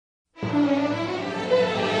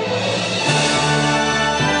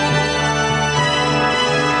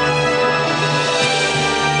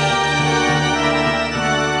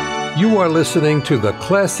are listening to the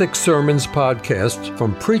Classic Sermons podcast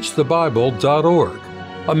from PreachTheBible.org,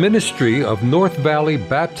 a ministry of North Valley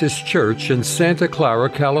Baptist Church in Santa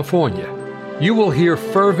Clara, California. You will hear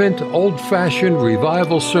fervent, old-fashioned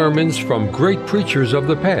revival sermons from great preachers of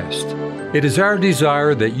the past. It is our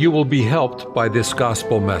desire that you will be helped by this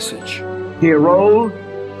gospel message. He arose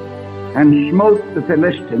and smote the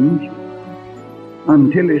Philistines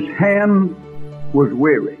until his hand was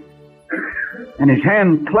weary. And his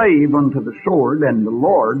hand clave unto the sword, and the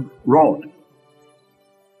Lord wrought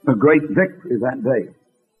a great victory that day.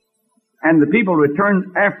 And the people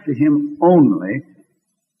returned after him only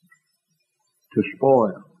to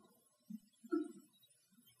spoil.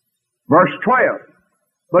 Verse 12,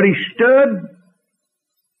 but he stood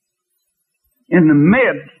in the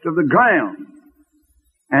midst of the ground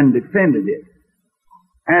and defended it,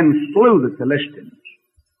 and slew the Philistines.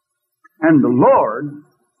 And the Lord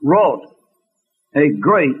wrought a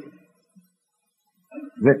great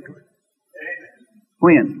victory.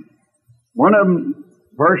 When? One of them,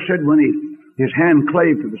 verse said, when his hand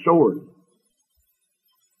clave to the sword.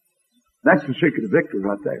 That's the secret of victory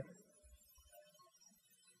right there.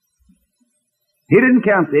 He didn't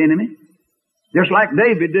count the enemy, just like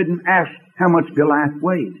David didn't ask how much Goliath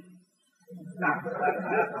weighed.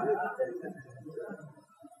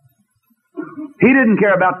 He didn't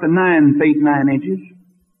care about the 9 feet 9 inches.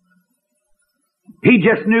 He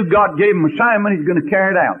just knew God gave him assignment, he's going to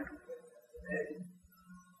carry it out.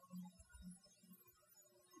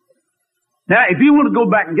 Now, if you want to go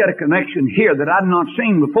back and get a connection here that I've not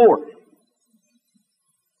seen before.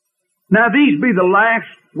 Now, these be the last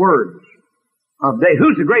words of David.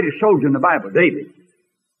 Who's the greatest soldier in the Bible? David.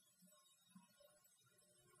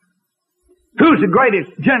 Who's the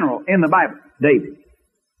greatest general in the Bible? David.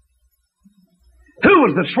 Who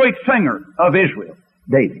was the sweet singer of Israel?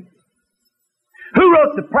 David. Who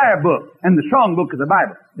wrote the prayer book and the song book of the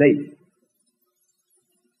Bible? David.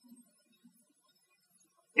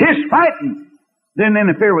 His fighting didn't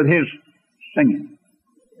interfere with his singing.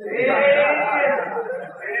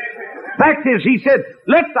 Fact is, he said,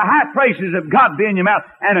 let the high praises of God be in your mouth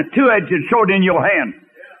and a two-edged sword in your hand.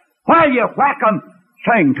 While you whack 'em,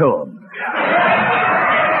 sing to 'em.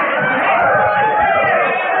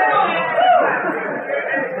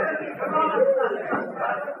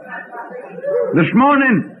 This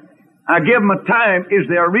morning, I give them a time. Is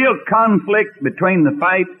there a real conflict between the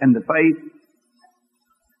fight and the faith?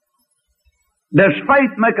 Does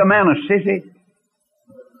faith make a man a sissy?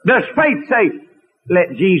 Does faith say,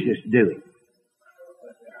 let Jesus do it?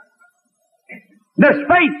 Does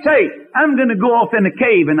faith say, I'm going to go off in a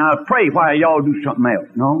cave and I'll pray while y'all do something else?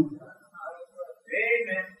 No.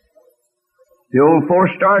 Amen. The old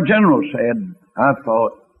 4-star general said, I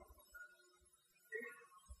fought.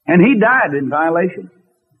 And he died in violation.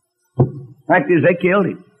 In fact is, they killed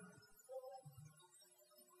him.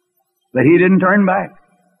 But he didn't turn back.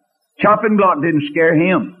 Chopping block didn't scare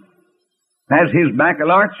him. That's his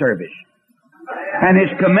baccalaureate service and his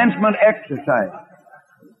commencement exercise.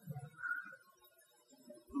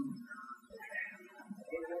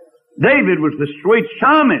 David was the sweet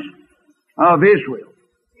psalmist of Israel.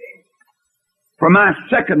 For my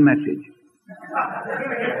second message,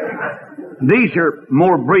 these are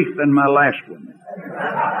more brief than my last one.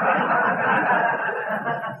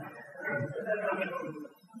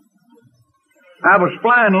 I was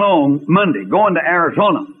flying along Monday, going to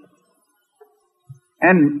Arizona,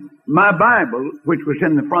 and my Bible, which was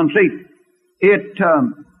in the front seat, it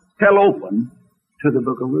fell open to the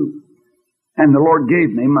book of Ruth. And the Lord gave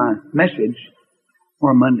me my message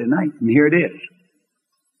for Monday night, and here it is.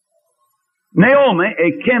 Naomi,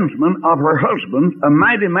 a kinsman of her husband, a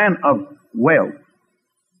mighty man of wealth.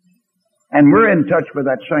 And we're in touch with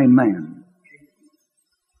that same man.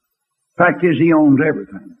 Fact is, he owns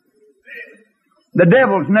everything. The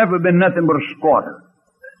devil's never been nothing but a squatter.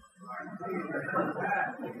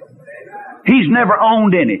 He's never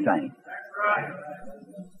owned anything.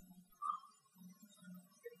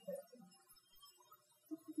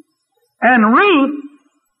 And Ruth,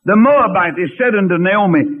 the Moabitess, said unto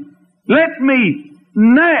Naomi, let me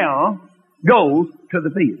now go to the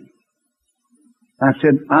field. I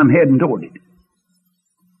said, I'm heading toward it.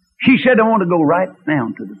 She said, I want to go right now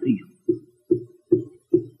to the field.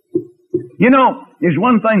 You know, there's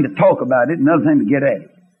one thing to talk about it, another thing to get at it.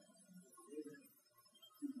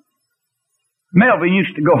 Melvin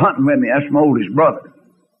used to go hunting with me. That's my oldest brother.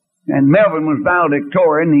 And Melvin was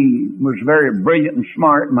valedictorian. He was very brilliant and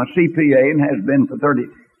smart, my CPA, and has been for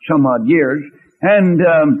 30-some odd years. And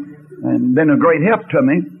been a great help to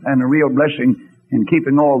me and a real blessing in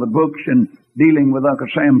keeping all the books and dealing with Uncle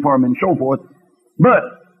Sam for me and so forth. But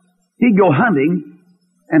He'd go hunting,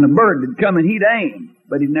 and a bird would come and he'd aim,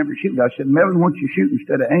 but he'd never shoot. I said, Melvin, why don't you shoot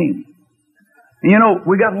instead of aim? And you know,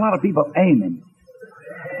 we got a lot of people aiming.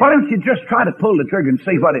 Why don't you just try to pull the trigger and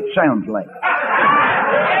see what it sounds like?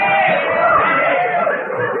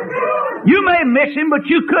 You may miss him, but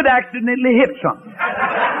you could accidentally hit something.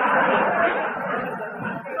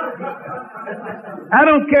 I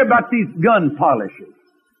don't care about these gun polishers.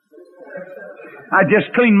 I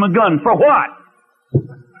just clean my gun. For what?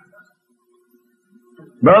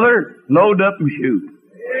 Brother, load up and shoot.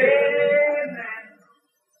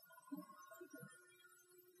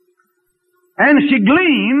 And she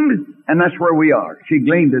gleaned, and that's where we are. She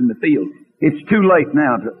gleaned in the field. It's too late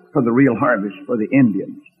now for the real harvest for the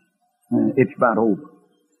Indians. It's about over.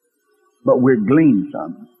 But we're gleaned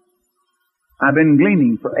some. I've been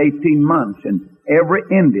gleaning for 18 months, and every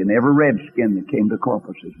Indian, every redskin that came to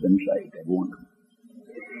Corpus has been saved, every one of them.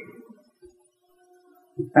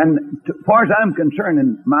 And as far as I'm concerned,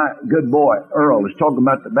 and my good boy Earl is talking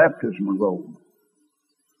about the baptismal robe.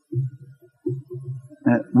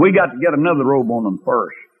 We got to get another robe on them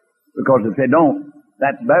first, because if they don't,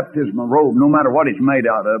 that baptismal robe, no matter what it's made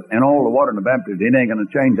out of, and all the water in the baptism, it ain't going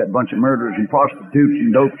to change that bunch of murderers and prostitutes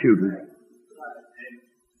and dope shooters.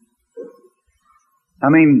 I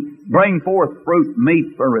mean, bring forth fruit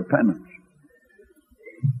meet for repentance.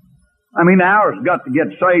 I mean, ours got to get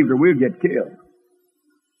saved or we'll get killed.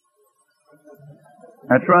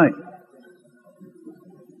 That's right.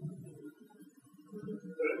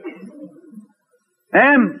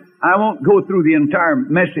 And I won't go through the entire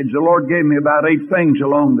message. The Lord gave me about 8 things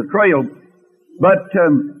along the trail. But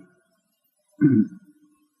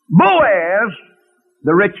Boaz,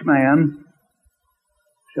 the rich man,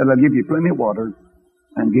 said, I'll give you plenty of water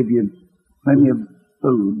and give you plenty of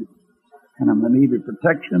food, and I'm going to give you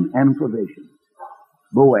protection and provision.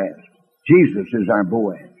 Boaz. Jesus is our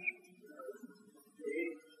Boaz.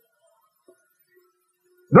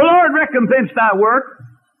 The Lord recompense thy work,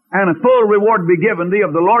 and a full reward be given thee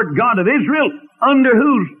of the Lord God of Israel, under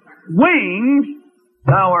whose wings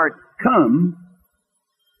thou art come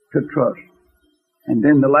to trust. And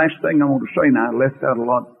then the last thing I want to say, now I left out a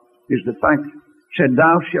lot, is the fact, said,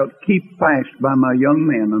 thou shalt keep fast by my young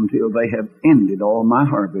men until they have ended all my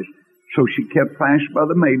harvest. So she kept fast by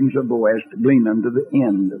the maidens of Boaz to glean unto the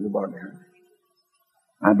end of the barley harvest.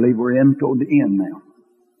 I believe we're in toward the end now.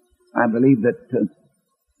 I believe that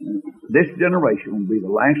this generation will be the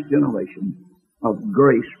last generation of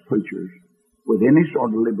grace preachers with any sort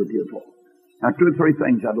of liberty at all. Now, 2 or 3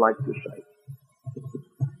 things I'd like to say.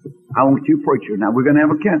 I want you preachers, now we're going to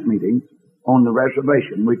have a camp meeting on the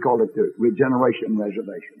reservation. We call it the Regeneration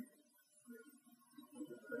Reservation.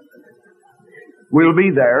 We'll be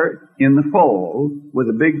there in the fall with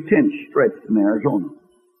a big tent stretched in Arizona.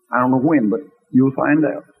 I don't know when, but you'll find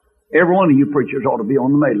out. Every one of you preachers ought to be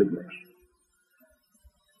on the mailing list.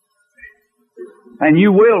 And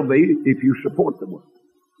you will be if you support the work.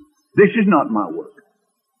 This is not my work.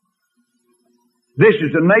 This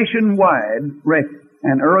is a nationwide record.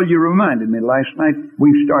 And Earl, you reminded me last night,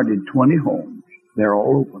 we've started 20 homes. They're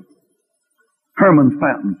all open. Herman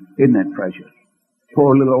Fountain, isn't that precious?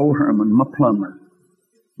 Poor little old Herman, my plumber.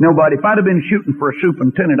 Nobody, if I'd have been shooting for a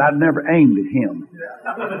superintendent, I'd never aimed at him.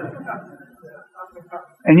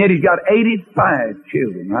 And yet he's got 85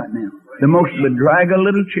 children right now. The most bedraggled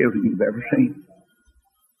little children you've ever seen.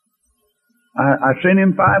 I sent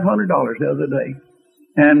him $500 the other day.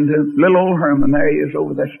 And little old Herman, there he is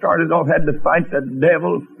over there, started off, had to fight the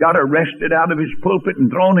devil, got arrested out of his pulpit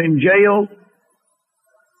and thrown in jail.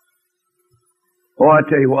 Oh, I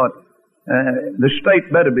tell you what, the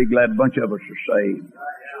state better be glad a bunch of us are saved.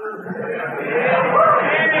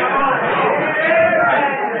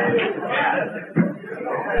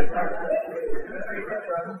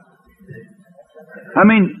 I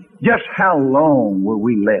mean, just how long will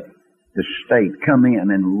we let the state come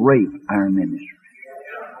in and rape our ministry?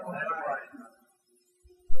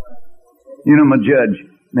 You know, my judge,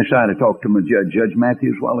 Miss Ida talked to my judge, Judge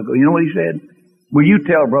Matthews, a while ago. You know what he said? Will you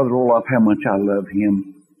tell Brother Olaf how much I love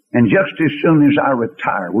him? And just as soon as I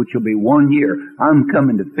retire, which will be 1 year, I'm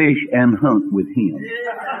coming to fish and hunt with him.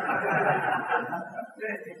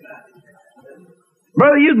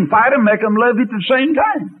 Brother, you can fight them, make them love you at the same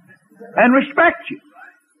time. And respect you.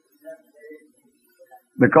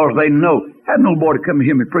 Because they know. I had an old boy to come and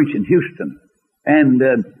hear me preach in Houston. And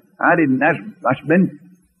that's been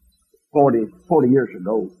 40 years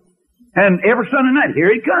ago. And every Sunday night,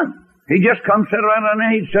 here he'd come. He just come, sit around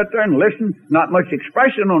and he'd sit there and listen. Not much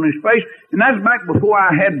expression on his face. And that's back before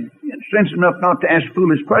I had sense enough not to ask a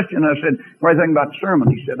foolish question. I said, what do you think about the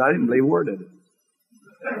sermon? He said, I didn't believe a word of it.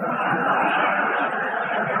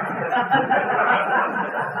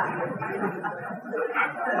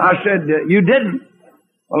 I said, you didn't?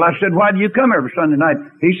 Well, I said, why do you come every Sunday night?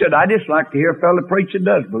 He said, I just like to hear a fellow preach that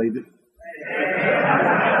does believe it.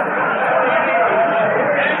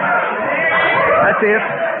 That's it.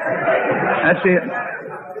 That's it.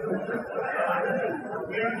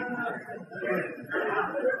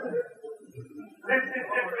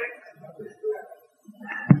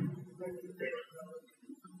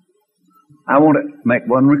 I want to make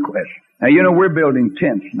one request. Now, you know, we're building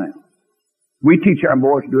tents now. We teach our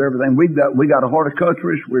boys to do everything. We got a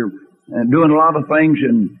horticulturist. We're doing a lot of things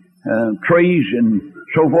in trees and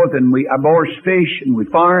so forth. And our boys fish and we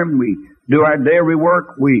farm. We do our dairy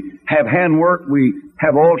work. We have handwork. We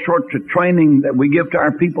have all sorts of training that we give to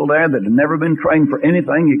our people there that have never been trained for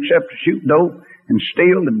anything except to shoot dope and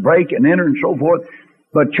steal and break and enter and so forth.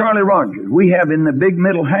 But Charlie Rogers, we have in the big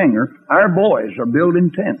middle hangar, our boys are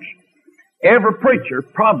building tents. Every preacher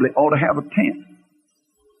probably ought to have a tent.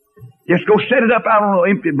 Just go set it up out on an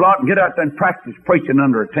empty block and get out there and practice preaching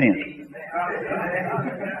under a tent.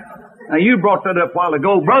 Now, you brought that up a while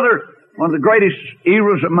ago. Brother, one of the greatest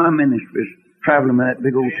eras of my ministry is traveling in that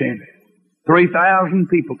big old tent. 3,000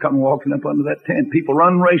 people come walking up under that tent. People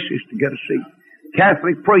run races to get a seat.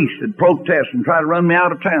 Catholic priests that protest and try to run me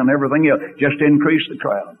out of town, everything else, just to increase the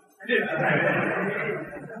crowd.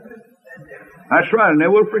 That's right, and they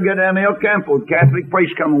will forget down in El Campo, the Catholic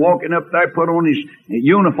priest come walking up there, put on his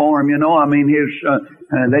uniform, you know,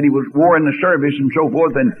 that he wore in the service and so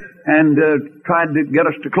forth, and tried to get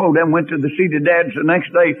us to clothe them, went to the Seat of Dads the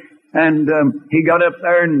next day, and he got up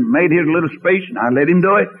there and made his little speech, and I let him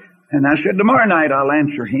do it, and I said, tomorrow night I'll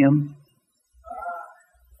answer him.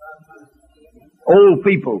 Old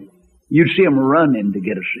people, you'd see them running to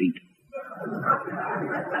get a seat.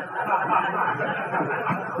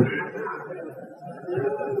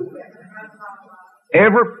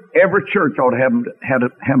 Every church ought to have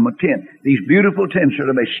them a tent. These beautiful tents so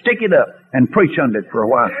that they stick it up and preach under it for a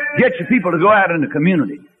while. Get your people to go out in the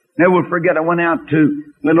community. Never forget, I went out to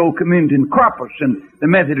a little old community in Cropos, and the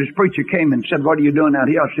Methodist preacher came and said, what are you doing out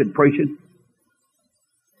here? I said, preaching.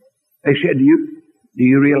 They said, do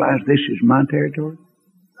you realize this is my territory?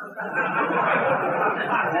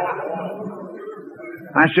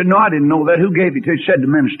 I said, no, I didn't know that. Who gave it to you? He said, the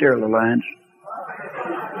Ministerial Alliance.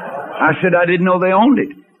 I said, I didn't know they owned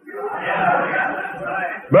it.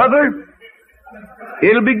 Brother,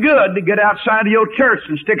 it'll be good to get outside of your church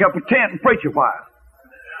and stick up a tent and preach a while.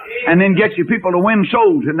 And then get your people to win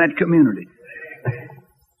souls in that community.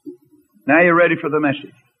 Now you're ready for the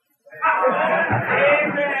message.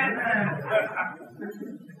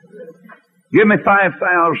 Give me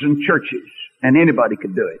 5,000 churches, and anybody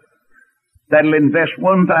could do it. That'll invest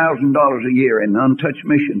 $1,000 a year in untouched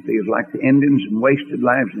mission fields like the Indians and wasted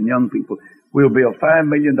lives and young people. We'll build $5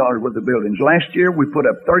 million worth of buildings. Last year we put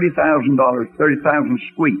up $30,000, 30,000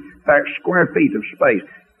 square feet of space,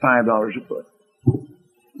 $5 a foot.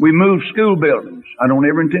 We moved school buildings. I don't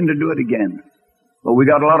ever intend to do it again. But we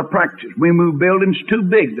got a lot of practice. We moved buildings too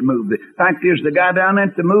big to move. The fact is, the guy down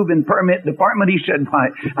at the moving permit department, he said, why,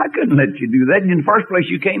 I couldn't let you do that. In the first place,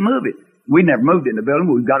 you can't move it. We never moved in the building,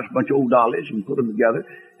 but we got us a bunch of old dollies and put them together.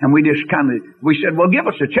 And we said, well, give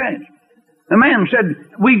us a chance. The man said,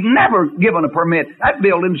 we've never given a permit. That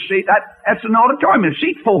building seat, that's an auditorium. It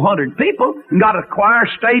seats 400 people and got a choir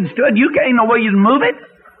stage to it. You ain't no way you can move it.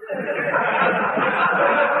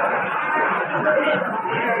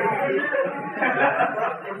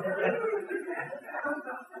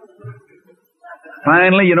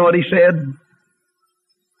 Finally, you know what he said?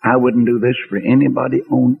 I wouldn't do this for anybody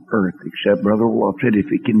on earth except Brother Wolf said,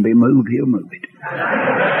 if it can be moved, he'll move it.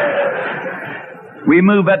 We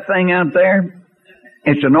move that thing out there.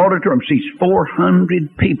 It's an auditorium. Seats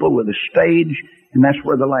 400 people with a stage, and that's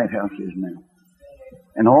where the lighthouse is now.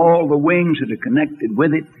 And all the wings that are connected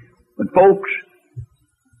with it. But folks,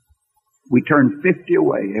 we turn 50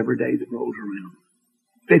 away every day that rolls around.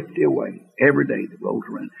 50 away every day that rolls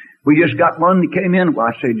around. We just got one that came in, well,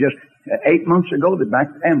 I say just 8 months ago, they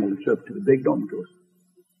backed the ambulance up to the big dormitory.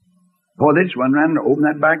 Boy, they just went around and opened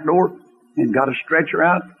that back door and got a stretcher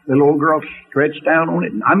out. The little girl stretched out on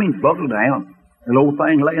it. I mean, buckled down. The little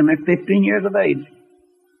thing laying there, 15 years of age.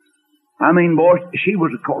 I mean, boy, she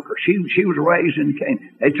was a corker. She was raised in Cane.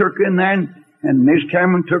 They took her in there, and Miss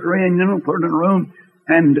Cameron took her in, put her in a room.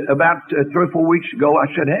 And about 3 or 4 weeks ago, I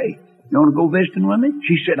said, hey, you want to go visiting with me?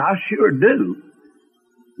 She said, I sure do.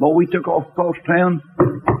 Well, we took off across town.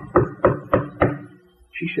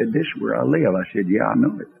 She said, this is where I live. I said, yeah, I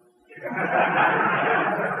know it.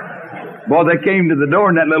 Boy, they came to the door,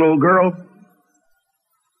 and that little old girl,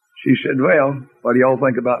 she said, well, what do y'all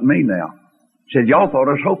think about me now? Said, y'all thought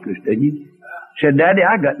us hopeless, didn't you? Said, Daddy,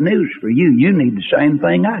 I got news for you. You need the same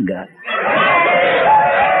thing I got.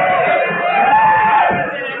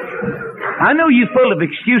 I know you're full of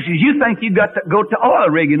excuses. You think you got to go to oil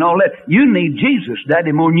rig and all that. You need Jesus,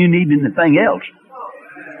 Daddy, more than you need anything else.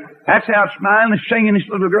 That's how smiling and singing this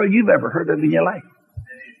little girl you've ever heard of in your life.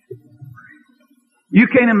 You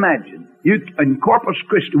can't imagine. In Corpus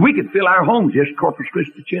Christi, we could fill our homes just Corpus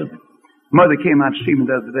Christi children. Mother came out to see me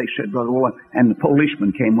the other day, said, Brother Wall, and the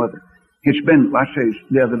policeman came with her. It's been, I say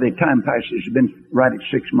the other day, time passes, it's been right at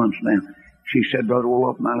 6 months now. She said, Brother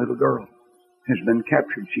Wall, my little girl has been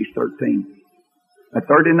captured. She's 13. A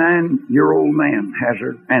 39-year-old man has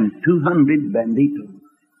her and 200 banditos.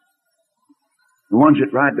 The ones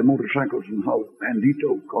that ride the motorcycles and haul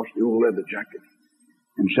bandito across the old leather jacket.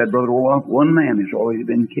 And said, Brother Olaf, one man has already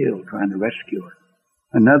been killed trying to rescue her.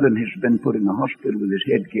 Another has been put in the hospital with his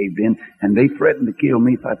head caved in, and they threatened to kill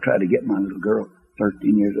me if I try to get my little girl,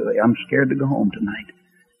 13 years of age. I'm scared to go home tonight.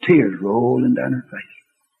 Tears rolling down her face.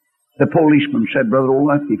 The policeman said, Brother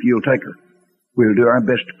Olaf, if you'll take her, we'll do our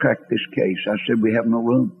best to crack this case. I said, we have no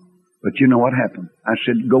room. But you know what happened? I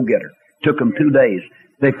said, go get her. Took them 2 days.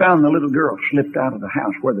 They found the little girl slipped out of the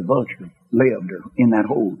house where the vulture lived, or in that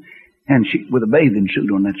hole. And she, with a bathing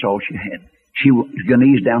suit on, that's all she had. She was going to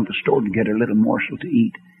ease down to the store to get her little morsel to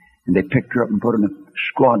eat. And they picked her up and put her in a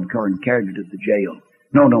squad car and carried her to the jail.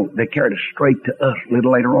 No, they carried her straight to us a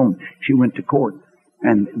little later on. She went to court.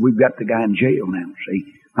 And we've got the guy in jail now, see.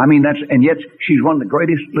 I mean, and yet she's one of the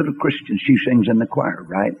greatest little Christians. She sings in the choir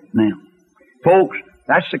right now. Folks,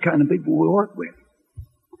 that's the kind of people we work with.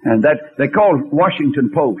 And that, they call Washington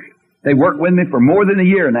Post. They worked with me for more than a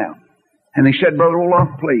year now. And they said, Brother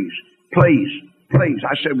Olaf, please.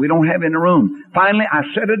 I said, we don't have any room. Finally, I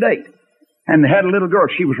set a date. And they had a little girl.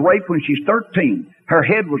 She was raped when she's 13. Her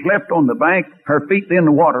head was left on the bank, her feet in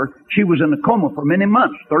the water. She was in a coma for many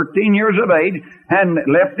months, 13 years of age, and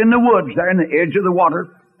left in the woods there in the edge of the water.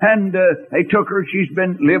 And they took her. She's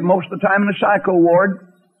lived most of the time in the psycho ward.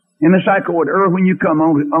 Earl, when you come, I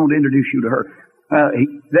want to introduce you to her.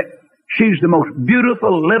 She's the most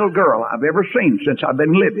beautiful little girl I've ever seen since I've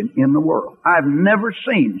been living in the world. I've never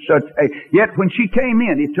seen such a... Yet when she came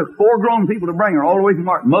in, it took 4 grown people to bring her all the way from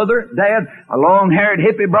Mark. Mother, Dad, a long-haired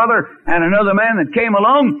hippie brother, and another man that came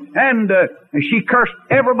along. And she cursed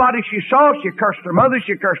everybody she saw. She cursed her mother.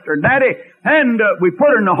 She cursed her daddy. And we put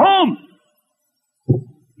her in the home.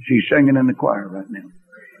 She's singing in the choir right now.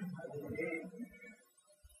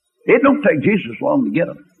 It don't take Jesus long to get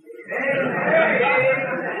them.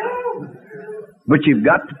 But you've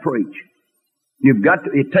got to preach.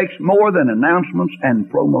 It takes more than announcements and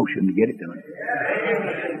promotion to get it done.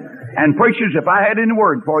 And preachers, if I had any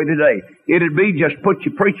word for you today, it'd be just put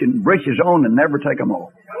your preaching breeches on and never take them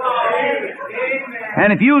off.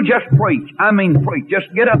 And if you just preach,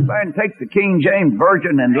 just get up there and take the King James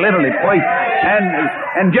Version and literally preach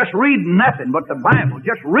and just read nothing but the Bible.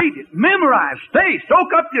 Just read it, memorize, stay,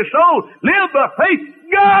 soak up your soul, live by faith.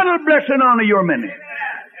 God will bless and honor your ministry.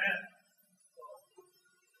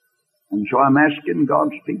 And so I'm asking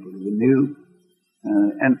God's people to renew.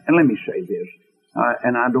 And let me say this,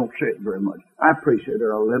 and I don't say it very much. I appreciate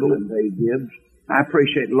there are little and Dave Gibbs. I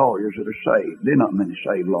appreciate lawyers that are saved. There are not many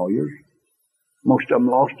saved lawyers. Most of them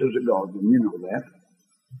lost as a guardian, you know that.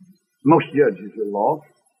 Most judges are lost.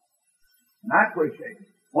 And I appreciate it.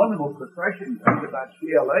 One of the most refreshing things about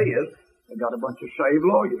CLA is they got a bunch of saved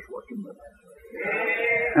lawyers working with them.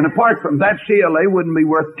 And apart from that, CLA wouldn't be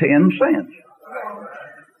worth 10 cents.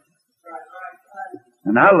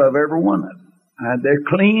 And I love every one of them. They're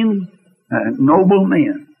clean, noble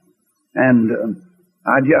men. And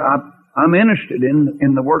I'm interested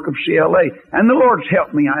in the work of CLA. And the Lord's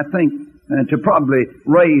helped me, I think, to probably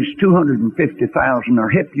raise $250,000 or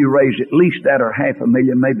help you raise at least that or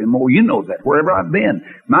 $500,000, maybe more. You know that. Wherever I've been,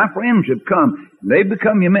 my friends have come. They've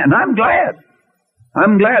become your men. And I'm glad.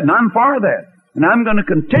 And I'm for that. And I'm going to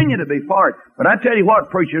continue to be for it. But I tell you what,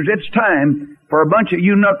 preachers, it's time for a bunch of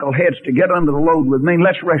you knuckleheads to get under the load with me and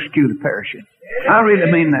let's rescue the perishing. I really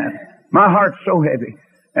mean that. My heart's so heavy.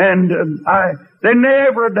 And there's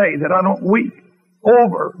never a day that I don't weep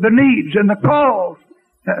over the needs and the calls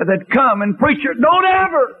that come. And preacher, don't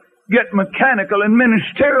ever get mechanical and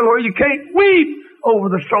ministerial or you can't weep over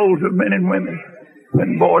the souls of men and women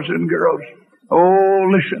and boys and girls. Oh,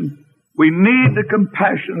 listen. We need the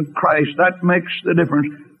compassion of Christ. That makes the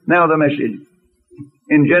difference. Now the message.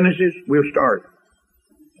 In Genesis, we'll start.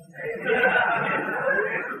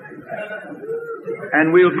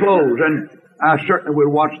 And we'll close. And I certainly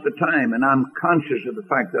will watch the time. And I'm conscious of the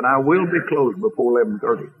fact that I will be closed before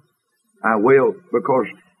 11:30. I will, because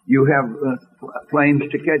you have planes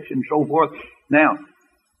to catch and so forth. Now,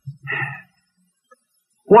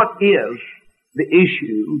 what is the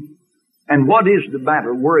issue and what is the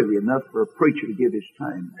battle worthy enough for a preacher to give his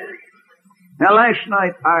time? Now, last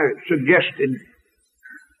night I suggested,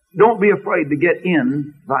 don't be afraid to get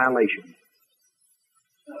in violation.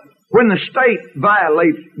 When the state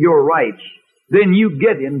violates your rights, then you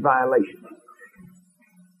get in violation.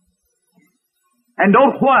 And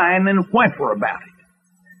don't whine and whimper about it.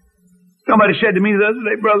 Somebody said to me the other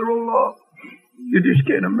day, Brother Olaw, you just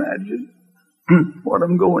can't imagine what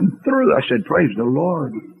I'm going through. I said, praise the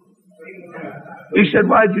Lord. He said,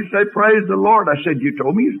 why'd you say praise the Lord? I said, you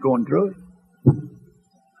told me you was going through it.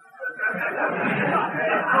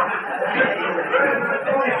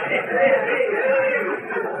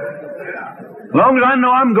 As long as I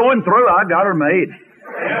know I'm going through, I got her made.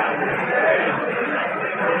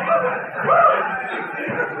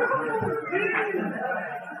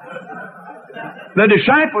 The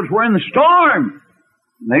disciples were in the storm.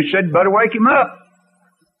 And they said, better wake him up.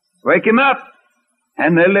 Wake him up.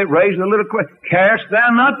 And they raised a little question. Carest thou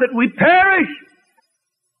not that we perish?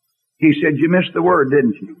 He said, you missed the word,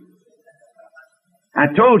 didn't you? I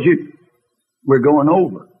told you, we're going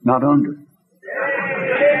over, not under.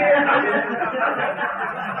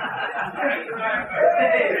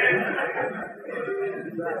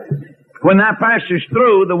 When thou passest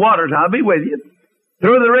through the waters, I'll be with you.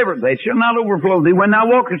 Through the river, they shall not overflow thee. When thou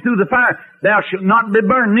walkest through the fire, thou shalt not be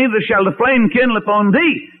burned, neither shall the flame kindle upon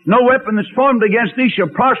thee. No weapon that's formed against thee shall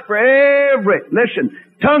prosper. Every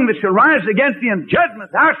tongue that shall rise against thee in judgment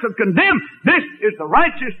thou shalt condemn. This is the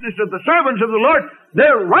righteousness of the servants of the Lord.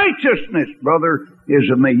 Their righteousness, brother, is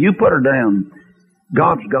of me. You put her down.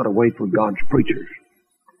 God's got a way for God's preachers.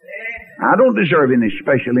 I don't deserve any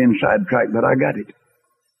special inside track, but I got it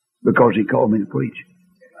because He called me to preach.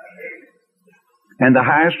 And the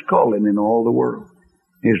highest calling in all the world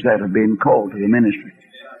is that of being called to the ministry.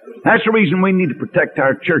 That's the reason we need to protect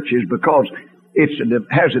our churches, because it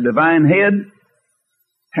has a divine head,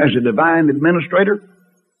 has a divine administrator,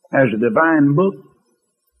 has a divine book,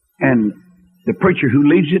 and the preacher who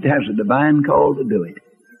leads it has a divine call to do it.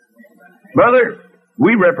 Brother,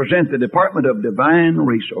 we represent the Department of Divine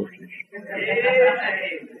Resources.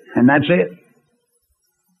 And that's it.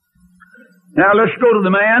 Now let's go to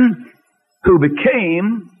the man who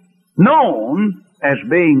became known as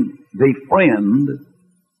being the friend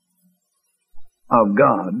of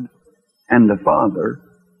God and the father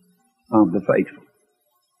of the faithful.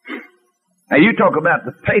 Now you talk about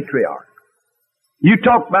the patriarch. You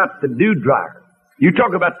talk about the dew-dryer. You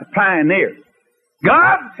talk about the pioneer.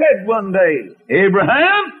 God said one day,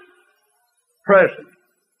 Abraham, present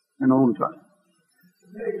and on time.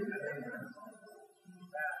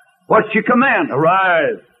 What's your command?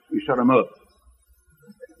 Arise. You shut him up.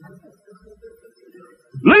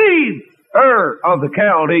 Leave Ur of the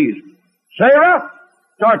Chaldees. Sarah,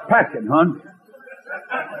 start packing, hon.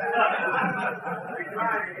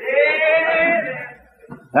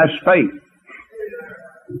 That's faith.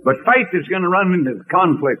 But faith is going to run into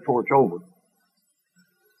conflict before it's over.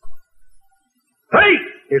 Faith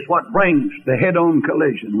is what brings the head-on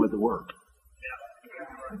collision with the Word.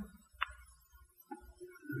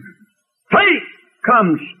 Faith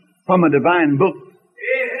comes from a divine book.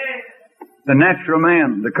 The natural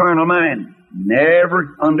man, the carnal mind,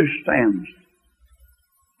 never understands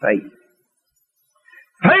faith.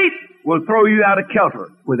 Faith will throw you out of kilter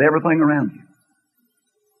with everything around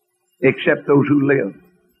you, except those who live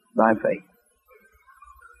by faith.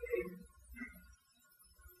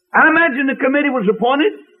 I imagine the committee was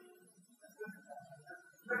appointed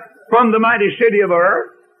from the mighty city of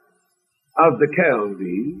Ur of the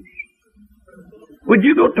Chaldees. Would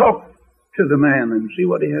you go talk to the man and see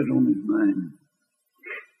what he has on his mind?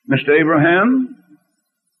 Mr. Abraham,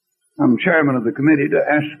 I'm chairman of the committee to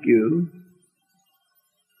ask you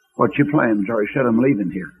what your plans are. He said, I'm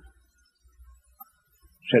leaving here.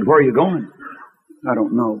 Said, where are you going? I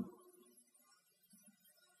don't know.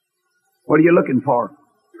 What are you looking for?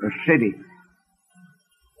 A city.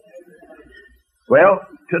 Well,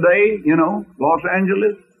 today, you know, Los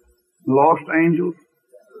Angeles, Lost Angels,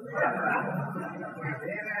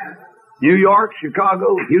 New York,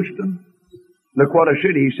 Chicago, Houston. Look what a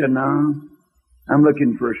city. He said, no, I'm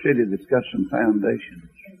looking for a city that's got some foundations,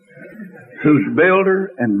 whose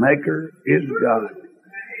builder and maker is God.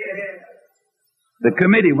 The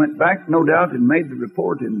committee went back, no doubt, and made the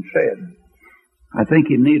report and said, I think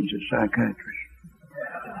he needs a psychiatrist.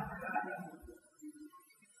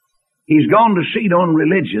 He's gone to seat on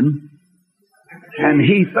religion, and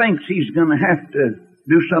he thinks he's going to have to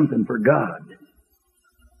do something for God.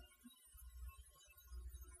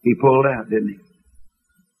 He pulled out, didn't he?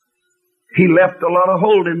 He left a lot of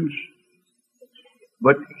holdings,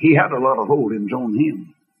 but he had a lot of holdings on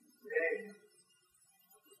him.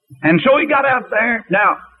 And so he got out there.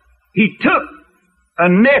 Now, he took a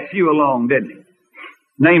nephew along, didn't he?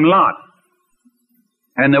 Named Lot.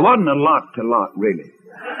 And there wasn't a lot to Lot, really.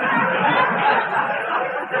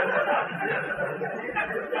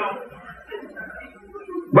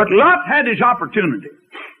 But Lot had his opportunity.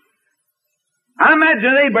 I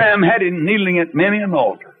imagine Abraham had him kneeling at many an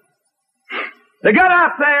altar. They got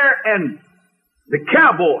out there and the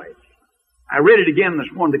cowboys, I read it again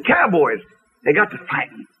this morning, the cowboys, they got to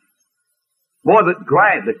fighting. Boy,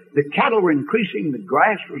 the cattle were increasing, the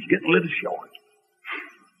grass was getting a little short.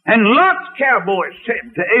 And Lot's cowboys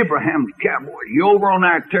said to Abraham's cowboys, you over on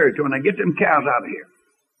our territory, now get them cows out of here.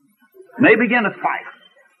 And they began to fight.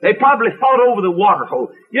 They probably fought over the water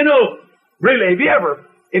hole. You know, really, have you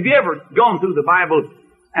ever gone through the Bible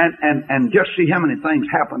and just see how many things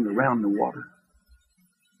happened around the water?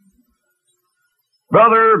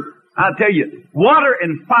 Brother, I'll tell you, water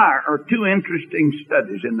and fire are two interesting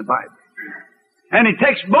studies in the Bible. And it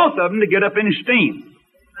takes both of them to get up any steam.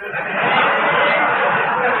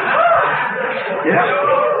 Yeah.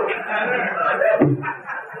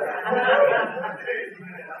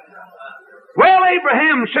 Well,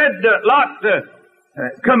 Abraham said, Lot,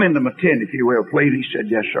 come into my tent, if you will, please. He said,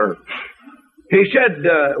 yes, sir. He said,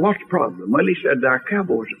 what's the problem? Well, he said, our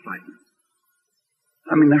cowboys are fighting.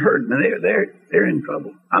 I mean, they're hurting. They're in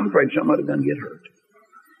trouble. I'm afraid somebody's going to get hurt.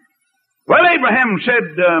 Well, Abraham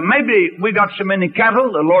said, maybe we got so many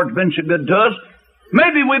cattle, the Lord's been so good to us,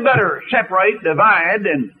 maybe we better separate, divide,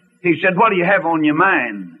 and he said, what do you have on your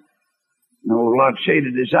mind? And old Lot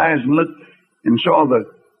shaded his eyes and looked and saw the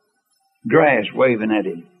grass waving at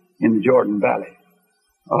him in the Jordan Valley.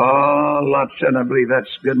 Oh, Lot said, I believe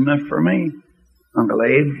that's good enough for me, Uncle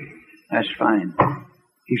Abe. That's fine.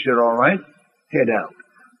 He said, all right, head out.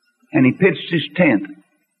 And he pitched his tent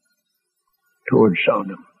toward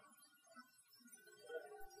Sodom.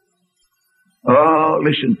 Oh,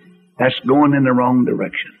 listen, that's going in the wrong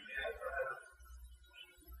direction.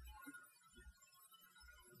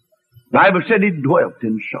 The Bible said he dwelt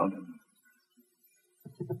in Sodom.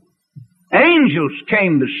 Angels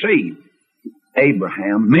came to see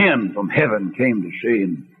Abraham. Men from heaven came to see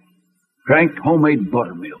him. Drank homemade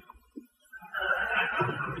buttermilk.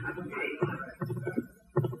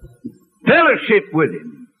 Fellowship with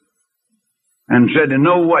him. And said, in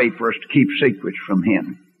no way for us to keep secrets from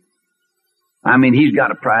him. I mean, he's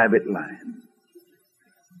got a private line.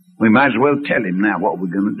 We might as well tell him now what we're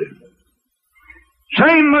going to do.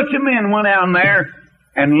 Same bunch of men went down there,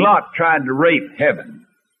 and Lot tried to rape heaven.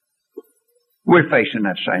 We're facing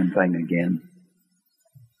that same thing again.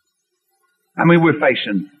 I mean, we're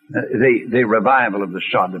facing the revival of the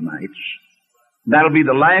Sodomites. That'll be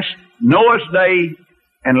the last. Noah's day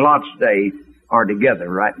and Lot's day are together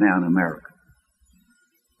right now in America.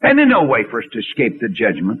 And there's no way for us to escape the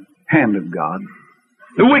judgment hand of God.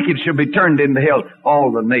 The wicked shall be turned into hell,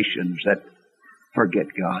 all the nations that forget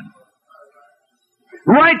God.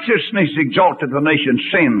 Righteousness exalted the nation,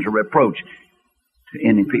 sins a reproach to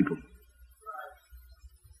any people.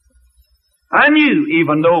 I knew,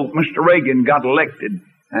 even though Mr. Reagan got elected,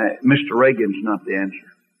 Mr. Reagan's not the answer.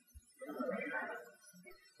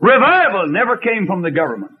 Revival never came from the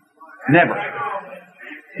government. Never.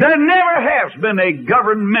 There never has been a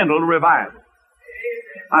governmental revival.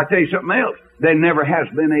 I'll tell you something else. There never has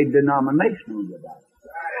been a denominational revival.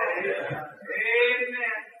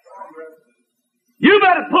 You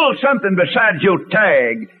better pull something besides your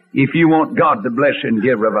tag if you want God to bless and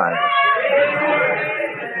give revival.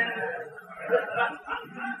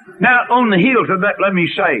 Now, on the heels of that, let me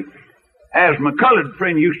say, as my colored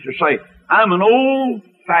friend used to say, I'm an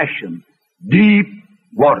old-fashioned,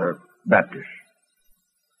 deep-water Baptist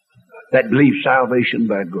that believes salvation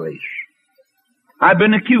by grace. I've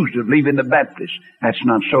been accused of leaving the Baptist. That's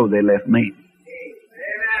not so. They left me.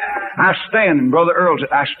 I stand, Brother Earl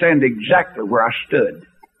said, I stand exactly where I stood.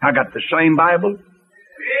 I got the same Bible,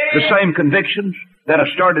 the same convictions that I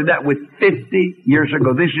started out with 50 years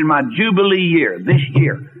ago. This is my Jubilee year, this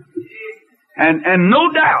year. And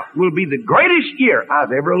no doubt will be the greatest year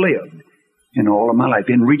I've ever lived in all of my life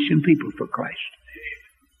in reaching people for Christ.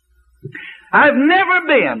 I've never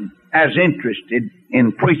been as interested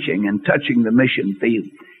in preaching and touching the mission field.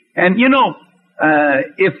 And you know,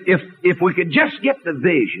 if we could just get the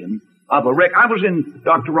vision of a wreck. I was in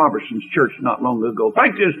Dr. Robertson's church not long ago.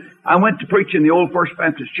 Fact is, I went to preach in the Old First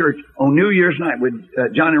Baptist Church on New Year's night with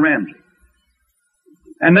Johnny Ramsey.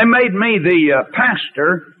 And they made me the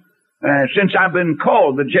pastor since I've been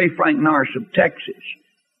called the J. Frank Norris of Texas.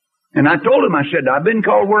 And I told him, I said, I've been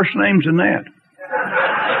called worse names than that.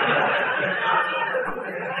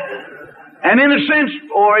 And in a sense,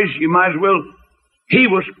 boys, you might as well, he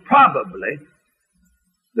was probably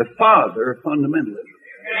the father of fundamentalism.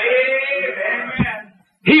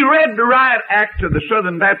 He read the riot act of the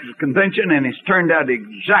Southern Baptist Convention, and it's turned out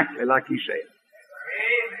exactly like he said.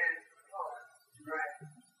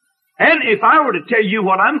 And if I were to tell you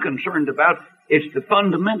what I'm concerned about, it's the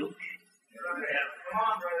fundamentals.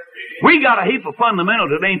 We got a heap of fundamentals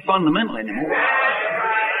that ain't fundamental anymore.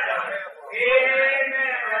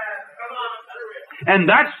 And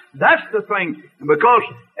that's the thing, because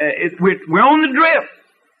we're on the drift.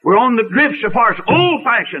 We're on the drift so far as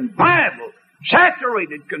old-fashioned, Bible,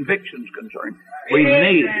 saturated convictions concerned. We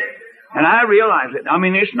need it. And I realize it. I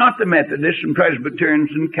mean, it's not the Methodists and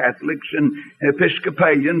Presbyterians and Catholics and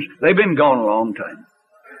Episcopalians. They've been gone a long time.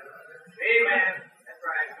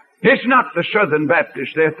 It's not the Southern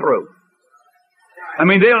Baptists. They're through. I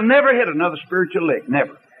mean, they'll never hit another spiritual lick.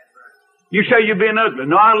 Never. You say you're being ugly.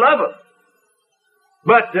 No, I love them.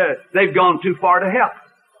 But they've gone too far to help.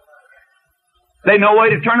 There's no way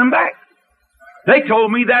to turn them back. They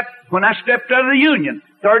told me that when I stepped out of the Union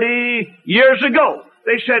 30 years ago.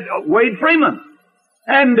 They said, Wade Freeman.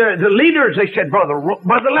 And the leaders, they said, Brother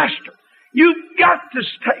Lester, you've got to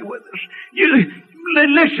stay with us.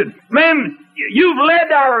 Listen, man, you've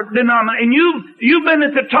led our denomination, and you've been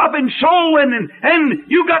at the top in soul winning, and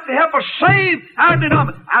you've got to help us save our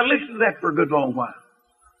denomination. I listened to that for a good long while.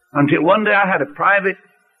 Until one day I had a private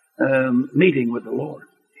meeting with the Lord.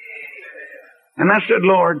 And I said,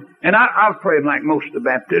 Lord, and I was praying like most of the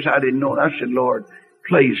Baptists. I didn't know it. I said, Lord,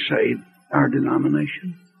 please save our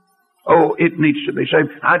denomination. Oh, it needs to be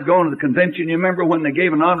saved. I'd gone to the convention. You remember when they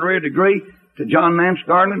gave an honorary degree to John Nance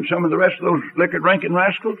Garland and some of the rest of those liquor-drinking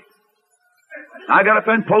rascals? I got up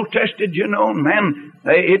and protested, you know, and man,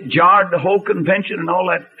 it jarred the whole convention and all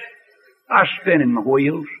that. I was spinning my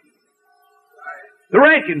wheels. The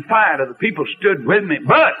rank and file of the people stood with me.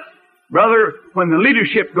 But, brother, when the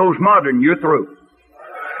leadership goes modern, you're through.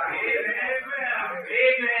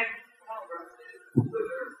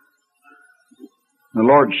 The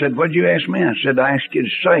Lord said, what'd you ask me? I said, I asked you to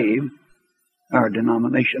save our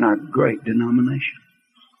denomination, our great denomination.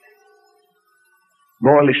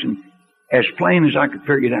 Boy, listen, as plain as I could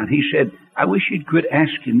figure it out, he said, I wish you'd quit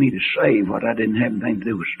asking me to save what I didn't have anything to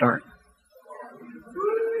do with starting.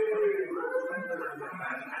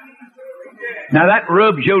 Now that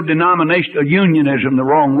rubs your denominational unionism the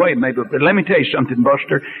wrong way, maybe, but let me tell you something,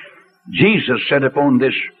 Buster. Jesus said upon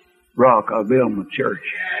this rock I'll build my church.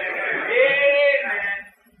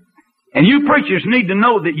 And you preachers need to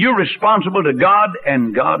know that you're responsible to God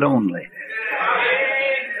and God only.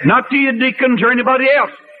 Not to your deacons or anybody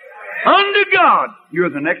else. Under God, you're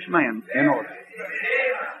the next man in order.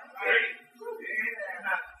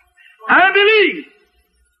 I believe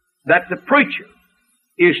that the preacher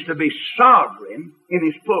is to be sovereign in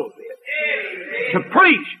his pulpit. To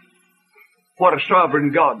preach what a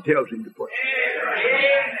sovereign God tells him to preach.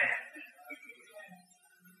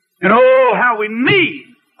 And oh, how we need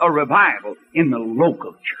a revival in the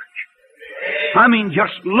local church. I mean,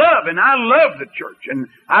 just love, and I love the church, and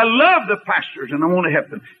I love the pastors, and I want to help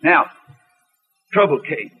them. Now, trouble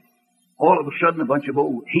came. All of a sudden, a bunch of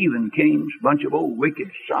old heathen kings, a bunch of old wicked,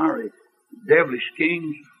 sorry, devilish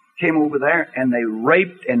kings came over there, and they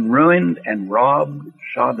raped and ruined and robbed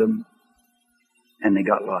Sodom, and they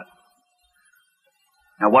got Lot.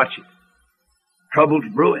 Now watch it. Trouble's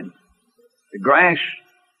brewing. The grass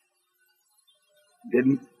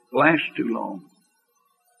didn't last too long.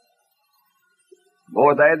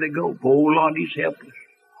 Boy, there they go. Poor Lot, he's helpless,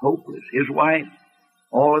 hopeless. His wife,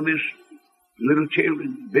 all of his little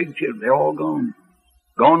children, big children, they're all gone.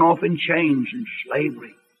 Gone off in chains and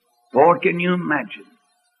slavery. Boy, can you imagine?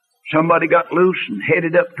 Somebody got loose and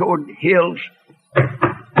headed up toward the hills.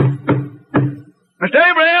 Mr.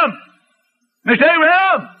 Abraham! Mr.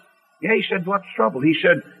 Abraham! Yeah, he said, what's trouble? He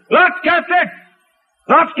said, Lot's captured!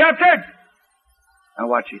 Lot's captured! Now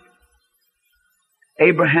watch it.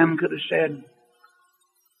 Abraham could have said,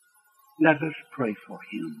 let us pray for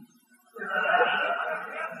him.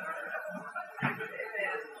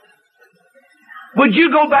 Would you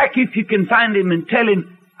go back if you can find him and tell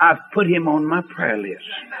him, I've put him on my prayer list?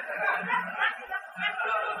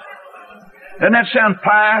 Doesn't that sound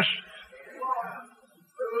pious?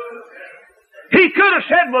 He could have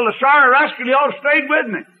said, well, the sorry rascal, he all stayed with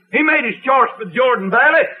me. He made his choice for the Jordan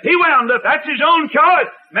Valley. He wound up. That's his own choice.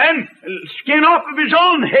 Man, skin off of his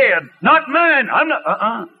own head, not mine. I'm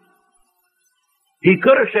not, He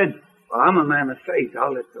could have said, well, I'm a man of faith.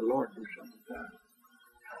 I'll let the Lord do something.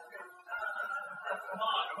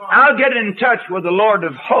 I'll get in touch with the Lord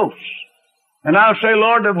of hosts. And I'll say,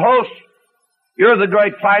 Lord of hosts, you're the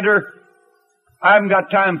great fighter. I haven't got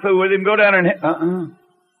time to fool with him. Go down and hit.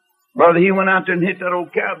 Brother, he went out there and hit that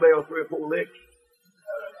old cowbell 3 or 4 licks.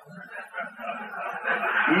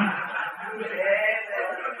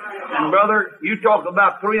 And brother, you talk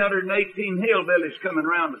about 318 hillbillies coming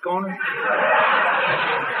around the corner.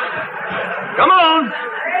 Come on.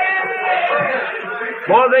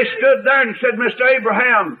 Boy, they stood there and said, Mr.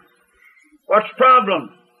 Abraham, what's the problem?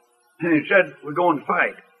 And he said, we're going to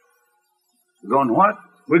fight. We're going to what?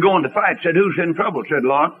 We're going to fight. Said, who's in trouble? Said,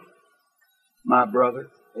 Lord, my brother.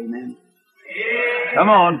 Amen. Come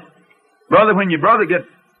on. Brother, when your brother there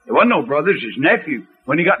wasn't no brother, it's his nephew.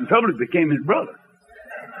 When he got in trouble, it became his brother.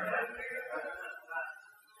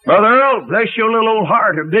 Brother Earl, bless your little old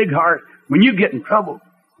heart or big heart. When you get in trouble,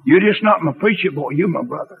 you're just not my preacher boy. You're my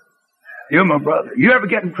brother. You're my brother. You ever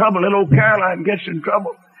get in trouble, little old Caroline gets in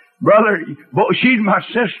trouble. Brother, she's my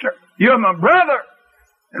sister. You're my brother.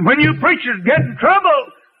 And when you preachers get in trouble,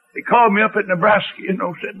 they called me up at Nebraska,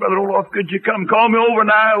 said, Brother Olaf, could you come call me over in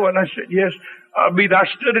Iowa? And I said, yes, I'll be there. I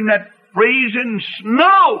stood in that freezing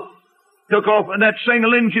snow. Took off in that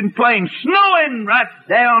single-engine plane, snowing right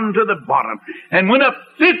down to the bottom, and went up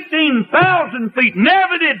 15,000 feet.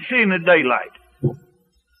 Never did see in the daylight.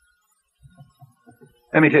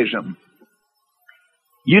 Let me tell you something.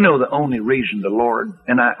 You know the only reason the Lord,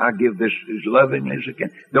 and I give this as lovingly as I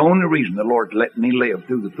can, the only reason the Lord let me live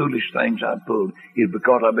through the foolish things I pulled is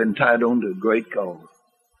because I've been tied on to a great cause.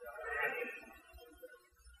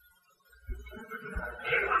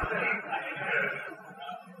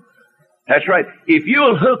 That's right. If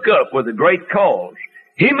you'll hook up with a great cause,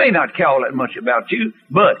 he may not care all that much about you,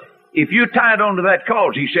 but if you're tied on to that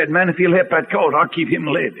cause, he said, man, if you'll help that cause, I'll keep him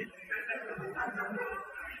living.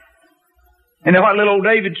 And then what little old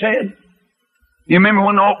David said? You remember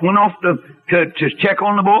when he went off to check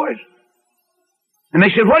on the boys? And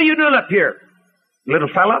they said, what are you doing up here, little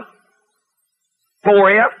fella?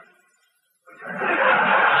 4F?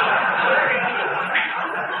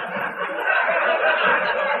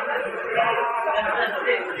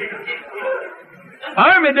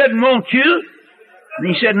 Army doesn't want you. And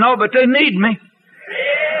he said, no, but they need me.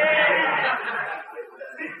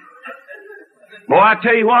 Boy, I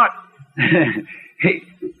tell you what,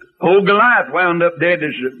 old Goliath wound up dead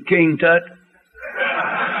as King Tut.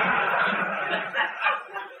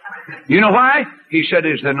 You know why? He said,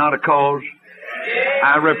 is there not a cause?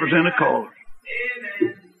 I represent a cause.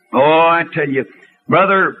 Oh, I tell you,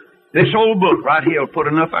 brother, this old book right here will put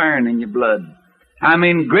enough iron in your blood. I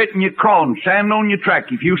mean, grit in your craw and sand on your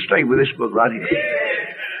track if you stay with this book right here.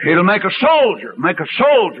 It'll make a soldier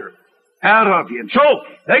out of you. And so,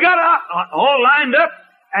 they got all lined up,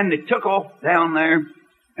 and they took off down there.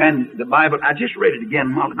 And the Bible, I just read it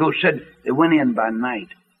again a while ago, said they went in by night.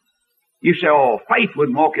 You say, oh, faith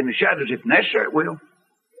wouldn't walk in the shadows. If necessary, it will.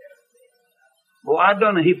 Well, I've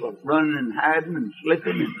done a heap of running and hiding and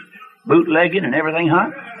slipping and bootlegging and everything,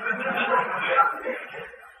 huh?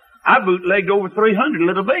 I bootlegged over 300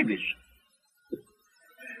 little babies.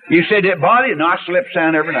 You said that body? No, I slept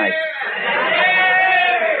sound every night.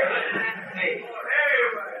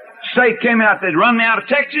 State came out, they'd run me out of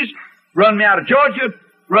Texas, run me out of Georgia,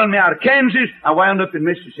 run me out of Kansas. I wound up in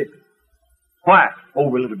Mississippi. Why?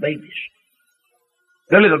 Over little babies.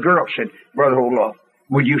 The little girl said, Brother Olaf,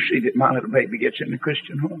 will you see that my little baby gets in the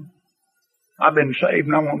Christian home? I've been saved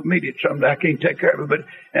and I want to meet it someday. I can't take care of it.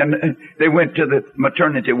 And they went to the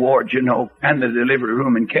maternity ward, and the delivery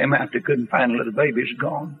room and came out. They couldn't find a little baby. It's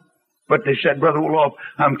gone. But they said, Brother Olaf,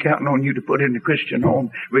 I'm counting on you to put in the Christian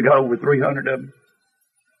home. We got over 300 of them.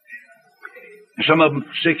 Some of them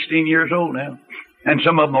 16 years old now. And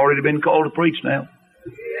some of them already been called to preach now.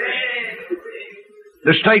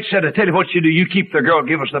 The state said, I tell you what you do. You keep the girl,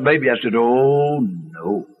 give us the baby. I said, oh,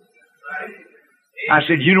 no. I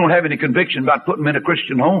said, you don't have any conviction about putting them in a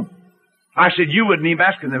Christian home. I said, you wouldn't even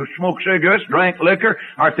ask them if they smoked cigarettes, drank liquor,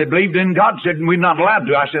 or if they believed in God. Said, we're not allowed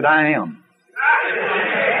to. I said, I am.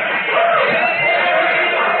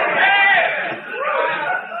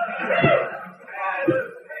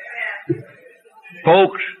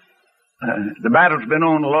 Folks, the battle's been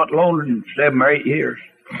on a lot longer than 7 or 8 years.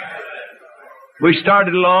 We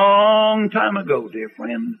started a long time ago, dear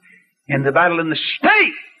friend, in the battle in the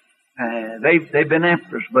state. They've been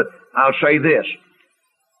after us, but I'll say this.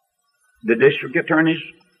 The district attorneys,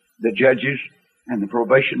 the judges, and the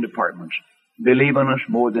probation departments believe in us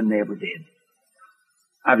more than they ever did.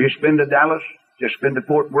 I've just been to Dallas, just been to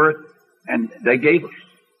Fort Worth, and they gave us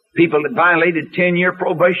people that violated 10-year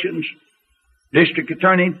probations. District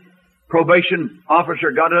attorney, probation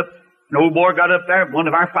officer got up An old boy got up there, one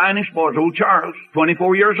of our finest boys, old Charles,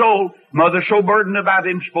 24 years old. Mother so burdened about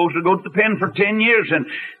him, supposed to go to the pen for 10 years. And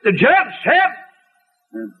the judge said,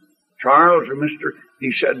 Charles or Mr.,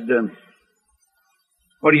 he said,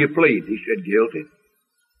 what do you plead? He said, guilty.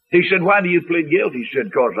 He said, why do you plead guilty? He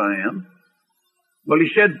said, 'cause I am. Well, he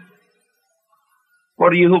said,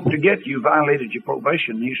 what do you hope to get? You violated your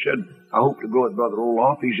probation. He said, I hope to go with Brother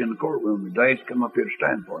Olaf. He's in the courtroom today. He's come up here to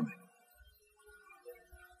stand for me.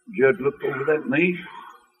 The judge looked over at me,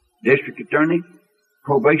 district attorney,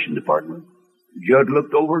 probation department. The judge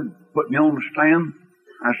looked over and put me on the stand.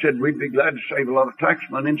 I said, we'd be glad to save a lot of tax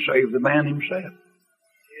money and save the man himself.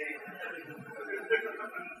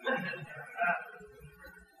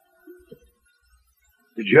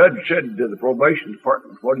 The judge said to the probation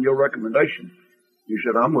department, what are your recommendations? He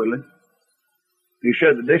said, I'm willing. He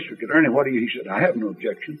said, the district attorney, what do you? He said, I have no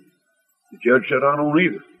objection. The judge said, I don't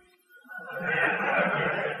either.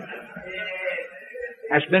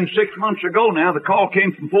 That's been 6 months ago now. The call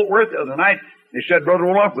came from Fort Worth the other night. They said, Brother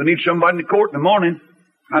Olaf, we need somebody in the court in the morning.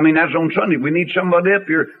 I mean, that's on Sunday. We need somebody up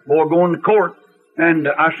here. Boy, going to court. And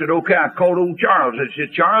I said, okay. I called old Charles. I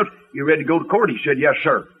said, Charles, you ready to go to court? He said, yes,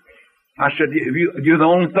 sir. I said, you're the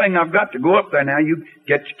only thing I've got to go up there now. You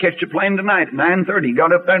catch the plane tonight at 9:30. He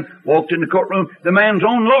got up there and walked in the courtroom. The man's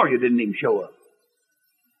own lawyer didn't even show up.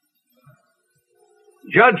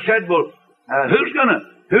 The judge said, well, who's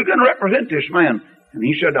gonna represent this man? And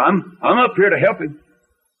he said, I'm up here to help him.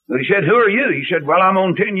 But he said, who are you? He said, well, I'm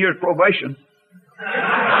on 10 years probation.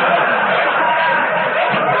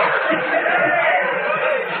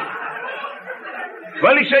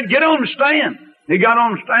 Well, he said, get on the stand. He got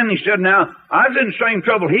on the stand and he said, now, I was in the same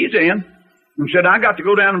trouble he's in. And said, I got to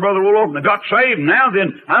go down to Brother Olaf and I got saved. And now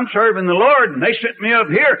then, I'm serving the Lord. And they sent me up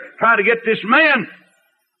here trying to get this man.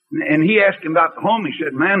 And he asked him about the home. He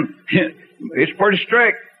said, man, it's pretty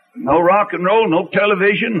strict. No rock and roll, no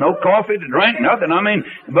television, no coffee to drink, nothing. I mean,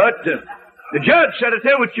 but the judge said, I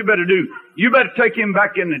tell you what you better do. You better take him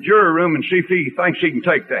back in the jury room and see if he thinks he can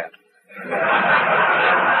take that.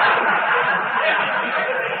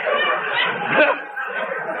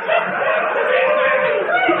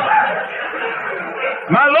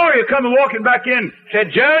 My lawyer coming walking back in,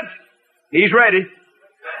 said, Judge, he's ready.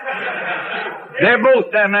 They're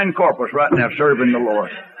both down there in Corpus right now serving the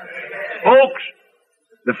Lord. Folks,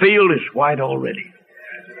 the field is white already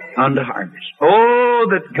unto harvest. Oh,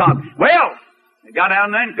 that God. Well, they got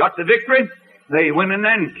down there and got the victory. They went in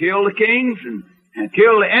there and killed the kings and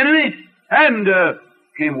killed the enemy and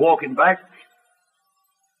came walking back.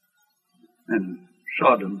 And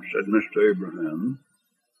Sodom said, Mr. Abraham,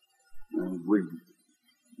 we've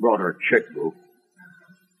brought our checkbook.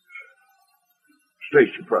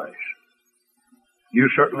 State your price. You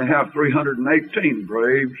certainly have 318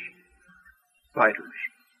 braves, fighters.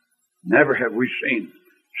 Never have we seen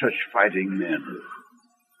such fighting men.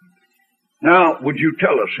 Now, would you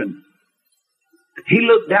tell us? And he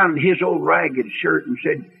looked down at his old ragged shirt and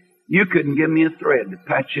said, you couldn't give me a thread to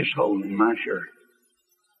patch this hole in my shirt.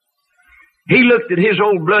 He looked at his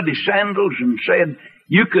old bloody sandals and said,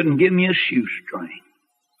 you couldn't give me a shoestring.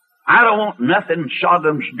 I don't want nothing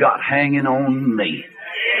Sodom's got hanging on me.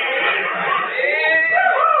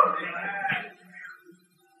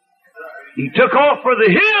 He took off for the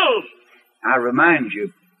hills. I remind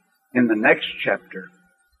you, in the next chapter,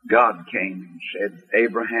 God came and said,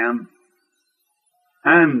 Abraham,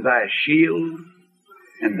 I'm thy shield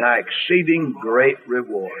and thy exceeding great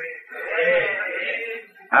reward.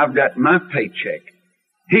 I've got my paycheck.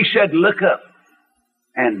 He said, look up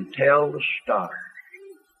and tell the stars.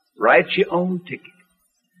 Write your own ticket.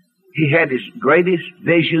 He had his greatest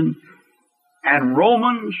vision, and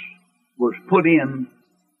Romans was put in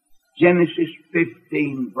Genesis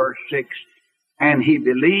 15, verse 6, and he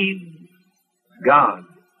believed God,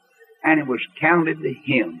 and it was counted to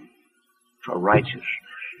him for righteousness.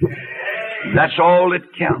 That's all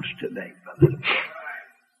that counts today, brother.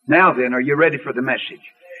 Now then, are you ready for the message?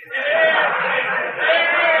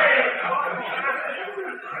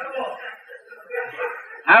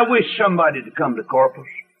 I wish somebody to come to Corpus.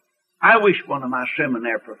 I wish one of my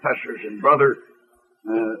seminary professors, and brother,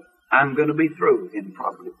 I'm going to be through in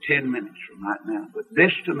probably 10 minutes from right now. But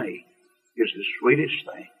this to me is the sweetest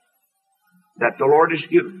thing that the Lord has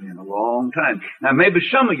given me in a long time. Now maybe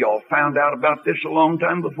some of y'all found out about this a long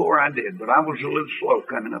time before I did, but I was a little slow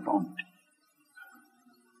coming up on it.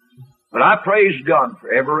 But I praise God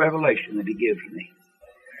for every revelation that He gives me.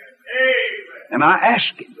 And I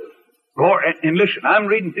ask Him, Lord, and listen, I'm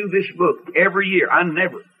reading through this book every year. I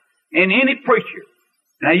never, and any preacher,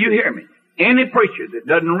 now you hear me, any preacher that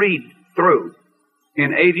doesn't read through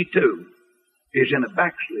in 82 is in a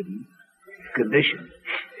backslidden condition.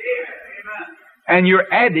 And you're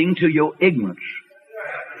adding to your ignorance.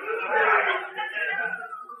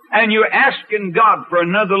 And you're asking God for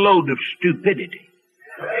another load of stupidity.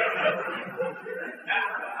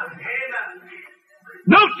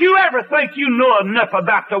 Don't you ever think you know enough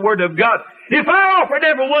about the Word of God? If I offered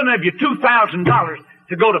every one of you $2,000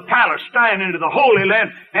 to go to Palestine into the Holy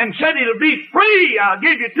Land and said it'll be free, I'll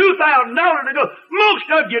give you $2,000 to go, most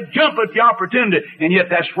of you jump at the opportunity, and yet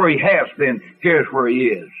that's where He has been. Here's where He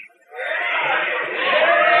is.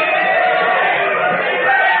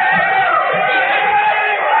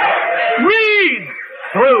 Read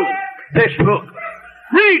through this book.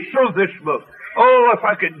 Read through this book. Oh, if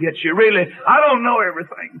I could get you, really, I don't know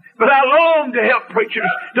everything, but I long to help preachers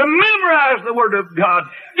to memorize the Word of God.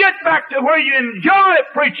 Get back to where you enjoy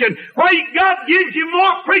preaching, where God gives you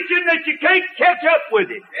more preaching that you can't catch up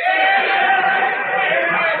with it.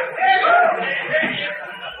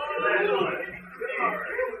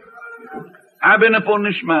 I've been up on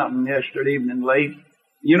this mountain yesterday evening late.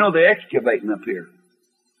 You know, they're excavating up here.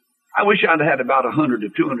 I wish I'd had about 100 to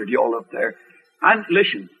 200 y'all up there.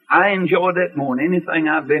 Listen, I enjoyed that more than anything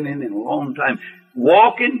I've been in a long time.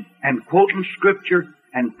 Walking and quoting Scripture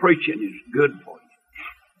and preaching is good for you.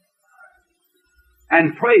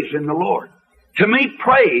 And praising the Lord. To me,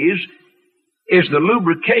 praise is the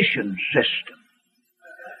lubrication system.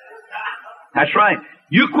 That's right.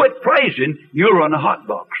 You quit praising, you'll run a hot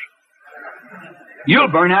box. You'll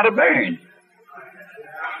burn out a bearing.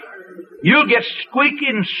 You'll get squeaky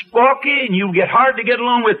and squawky, and you'll get hard to get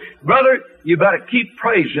along with. Brother, you better keep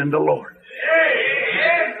praising the Lord.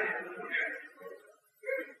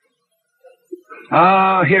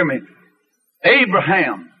 Hear me.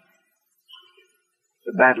 Abraham,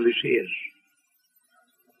 the battle is his.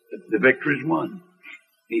 The victory is won.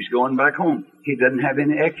 He's going back home. He doesn't have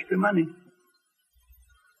any extra money,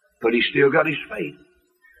 but he's still got his faith.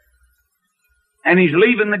 And he's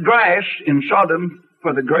leaving the grass in Sodom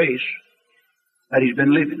for the grace that he's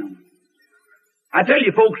been living on. I tell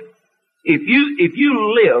you, folks, if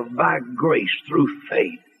you live by grace through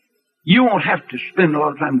faith, you won't have to spend a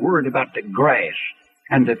lot of time worried about the grass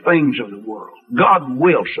and the things of the world. God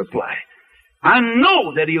will supply. I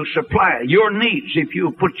know that He'll supply your needs if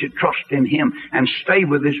you'll put your trust in Him and stay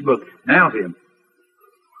with this book. Now then,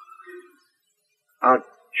 I'll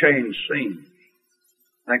change scenes.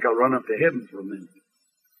 I think I'll run up to heaven for a minute.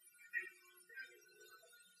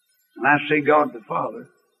 And I see God the Father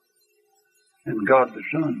and God the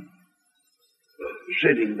Son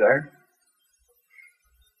sitting there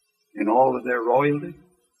in all of their royalty.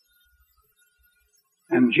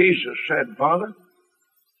 And Jesus said, Father,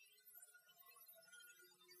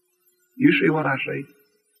 you see what I see?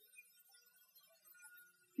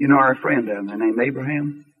 You know our friend down there named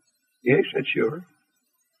Abraham? Yes, that's sure.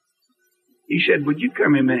 He said, would you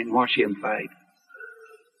come here a minute and watch him fight?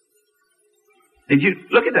 Did you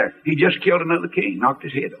look at there? He just killed another king, knocked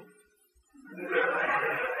his head off.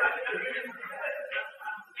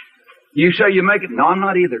 You say you make it? No, I'm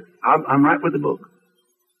not either. I'm right with the book.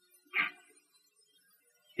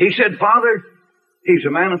 He said, Father, he's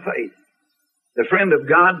a man of faith, the friend of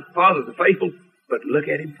God, Father of the faithful, but look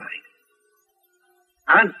at him fight.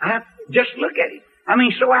 I just look at him. I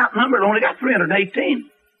mean, so outnumbered, only got 318.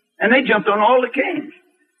 And they jumped on all the kings.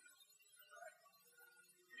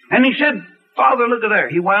 And he said, Father, look at there.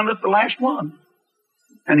 He wound up the last one.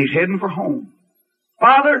 And he's heading for home.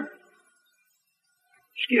 Father,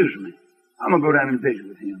 excuse me. I'm going to go down and visit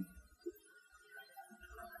with him.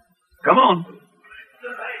 Come on.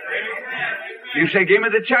 You say, give me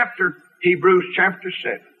the chapter. Hebrews chapter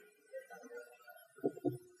 7.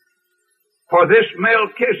 For this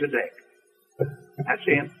Melchizedek. That's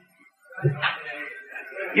him.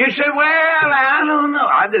 You say, well, I don't know.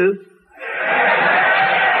 I do.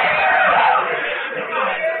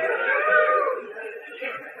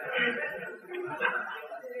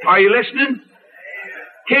 Are you listening?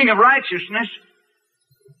 King of righteousness,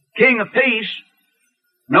 King of peace,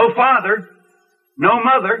 no father, no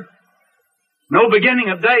mother, no beginning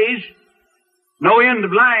of days, no end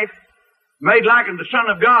of life, made like unto the Son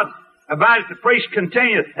of God, abideth the priest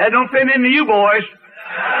continueth. That don't fit into you, boys.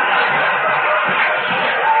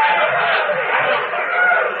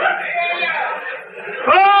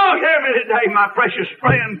 Oh, hear me today, my precious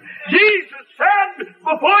friend. Jesus said,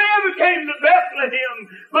 before he ever came to Bethlehem,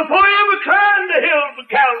 before he ever climbed the hills of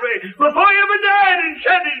Calvary, before he ever died and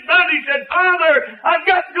shed his blood, he said, Father, I've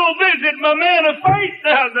got to go visit my man of faith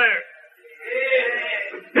down there.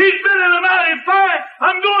 He's been in a mighty fight.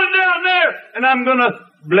 I'm going down there, and I'm going to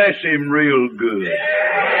bless him real good.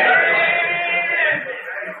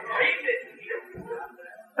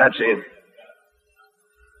 That's it.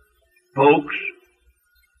 Folks,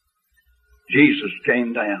 Jesus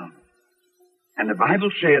came down. And the Bible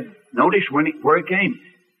said, notice where he came.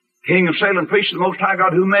 King of Salem, priest of the Most High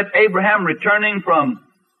God, who met Abraham returning from,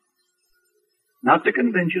 not the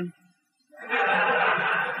convention,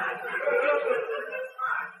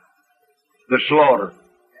 the slaughter.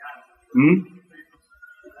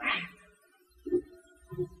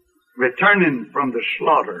 Returning from the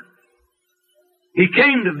slaughter. He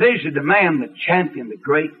came to visit a man that championed the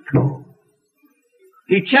great cause.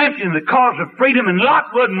 He championed the cause of freedom, and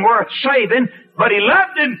Lot wasn't worth saving, but he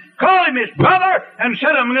loved him, called him his brother, and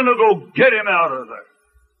said, I'm going to go get him out of there.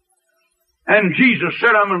 And Jesus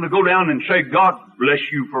said, I'm going to go down and say, God bless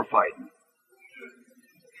you for fighting.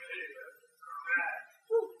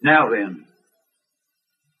 Now then,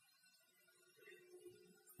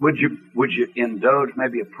 would you indulge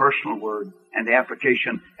maybe a personal word and the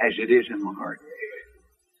application as it is in my heart?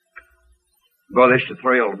 Well, this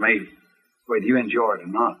thrilled me, whether you enjoy it or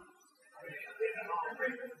not.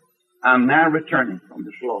 I'm now returning from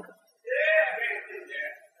the slaughter.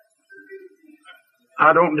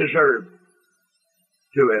 I don't deserve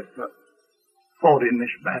to have fought in this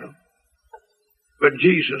battle. But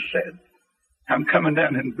Jesus said, I'm coming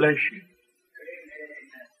down and bless you.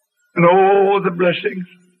 And oh, the blessings.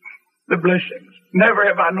 The blessings. Never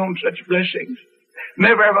have I known such blessings.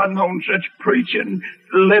 Never have I known such preaching,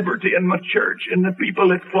 liberty in my church, and the people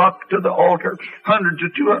that flock to the altar, hundreds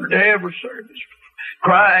of 200 every service,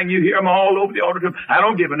 crying. You hear them all over the altar. I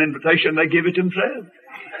don't give an invitation, they give it themselves.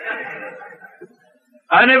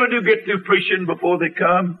 I never do get through preaching before they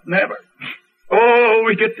come. Never. Oh,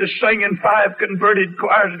 we get to singing, 5 converted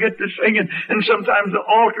choirs get to singing, and sometimes the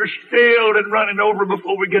altar's filled and running over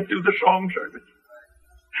before we get through the song service.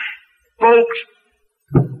 Folks,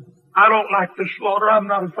 I don't like the slaughter. I'm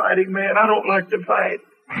not a fighting man. I don't like to fight.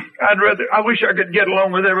 I wish I could get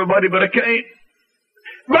along with everybody, but I can't.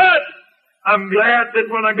 But I'm glad that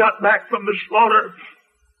when I got back from the slaughter,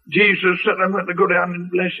 Jesus said, I'm going to go down and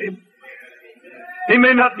bless him. He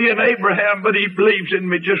may not be an Abraham, but he believes in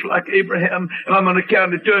me just like Abraham, and I'm going to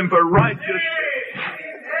count it to him for righteousness.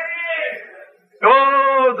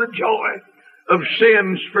 Oh, the joy of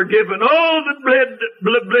sins forgiven. Oh, the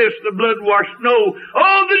bliss, the blood-washed snow.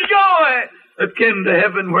 Oh, the joy akin to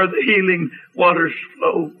heaven where the healing waters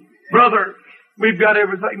flow. Brother, we've got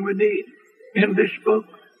everything we need in this book.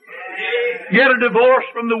 Get a divorce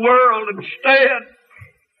from the world and stand.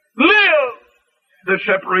 Live the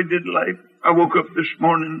separated life. I woke up this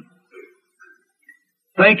morning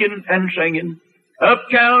thinking and singing, up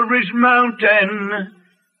Calvary's mountain,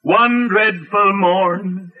 one dreadful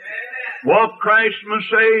morn, walked Christ my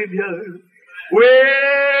Savior, weary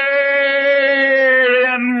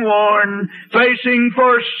and worn, facing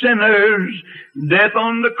for sinners, death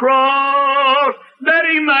on the cross, that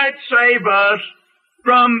he might save us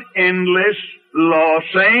from endless loss.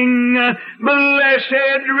 Sing,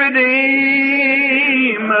 blessed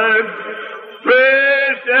Redeemer,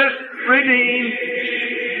 precious Redeemer,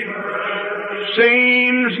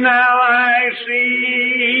 seems now I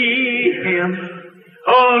see him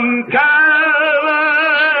on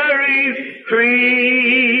Calvary's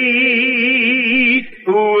tree,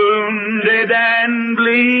 wounded and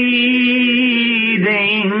bleeding,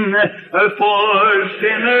 for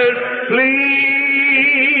sinners pleading,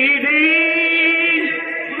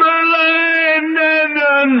 blind and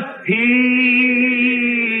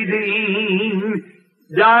unheeding,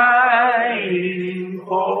 dying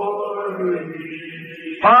for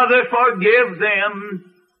me. Father, forgive them.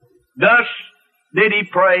 Thus did he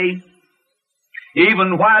pray,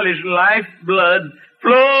 even while his lifeblood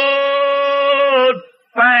flowed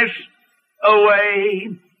fast away,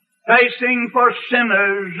 facing for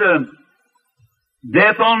sinners,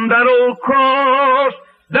 death on that old cross,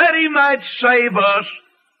 that he might save us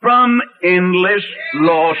from endless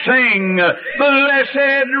loss. Sing,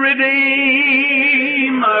 blessed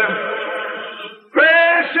Redeemer,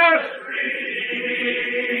 precious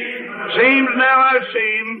Redeemer, seems now I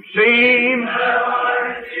see him, seems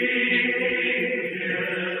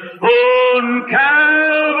on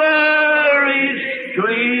Calvary's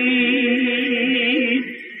tree,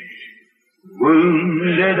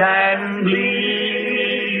 wounded and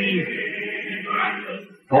bleeding,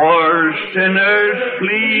 for sinners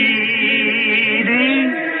pleading,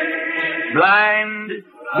 blind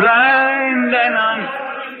and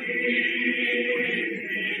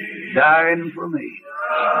unheeding, dying for me.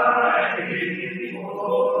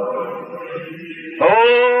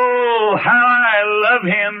 Oh, how I love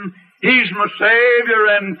him. He's my Savior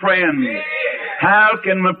and friend. How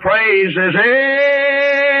can my praises end?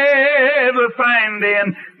 ever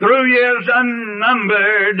finding through years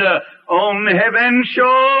unnumbered on heaven's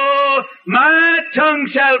shore. My tongue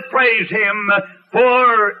shall praise Him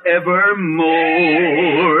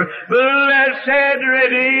forevermore. Blessed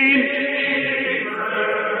Redeemer,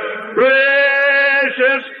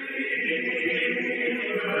 precious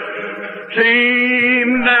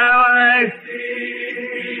seem now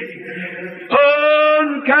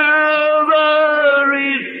on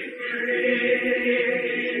Calvary's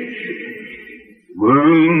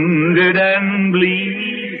wounded and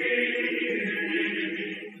bleeding,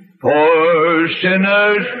 for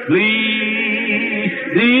sinners pleading,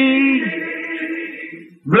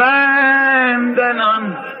 blind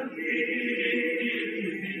and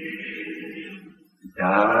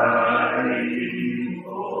dying.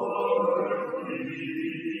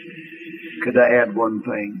 Could I add one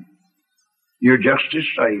thing? You're just as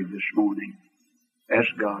saved this morning as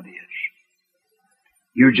God is.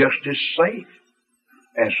 You're just as safe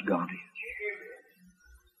as God is.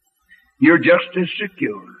 You're just as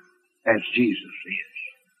secure as Jesus is.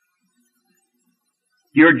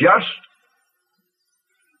 You're just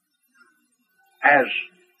as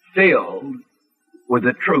filled with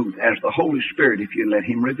the truth as the Holy Spirit if you let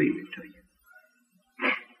Him reveal it to you.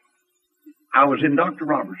 I was in Dr.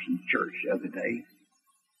 Robertson's church the other day.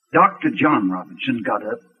 Dr. John Robinson got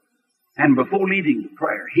up, and before leading the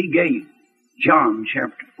prayer, he gave John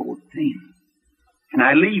chapter 14. And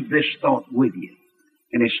I leave this thought with you,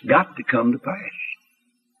 and it's got to come to pass.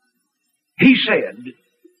 He said,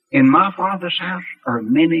 in my Father's house are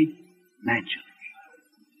many mansions.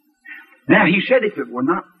 Now, he said if it were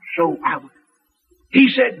not so, I would. He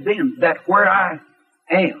said then that where I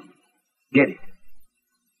am, get it.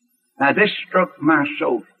 Now, this struck my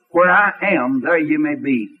soul. Where I am, there you may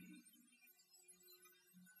be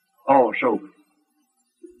also.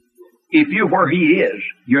 If you're where He is,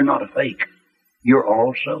 you're not a fake. You're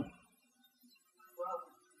also.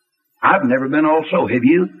 I've never been also, have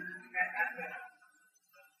you?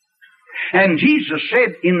 And Jesus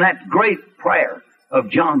said in that great prayer of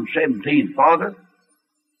John 17, Father,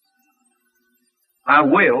 I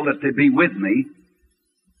will that they be with me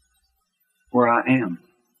where I am.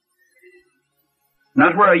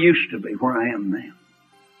 Not where I used to be, where I am now.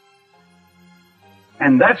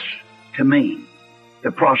 And that's, to me,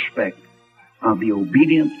 the prospect of the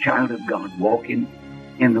obedient child of God walking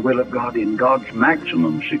in the will of God in God's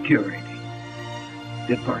maximum security.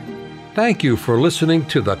 Pardon. Thank you for listening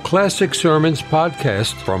to the Classic Sermons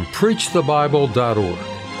podcast from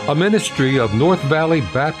PreachTheBible.org, a ministry of North Valley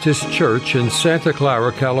Baptist Church in Santa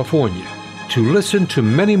Clara, California. To listen to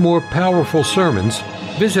many more powerful sermons,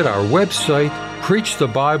 visit our website,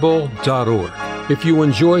 PreachTheBible.org. If you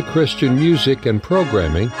enjoy Christian music and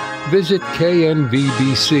programming, visit knvbc.com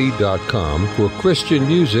for Christian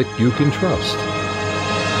music you can trust.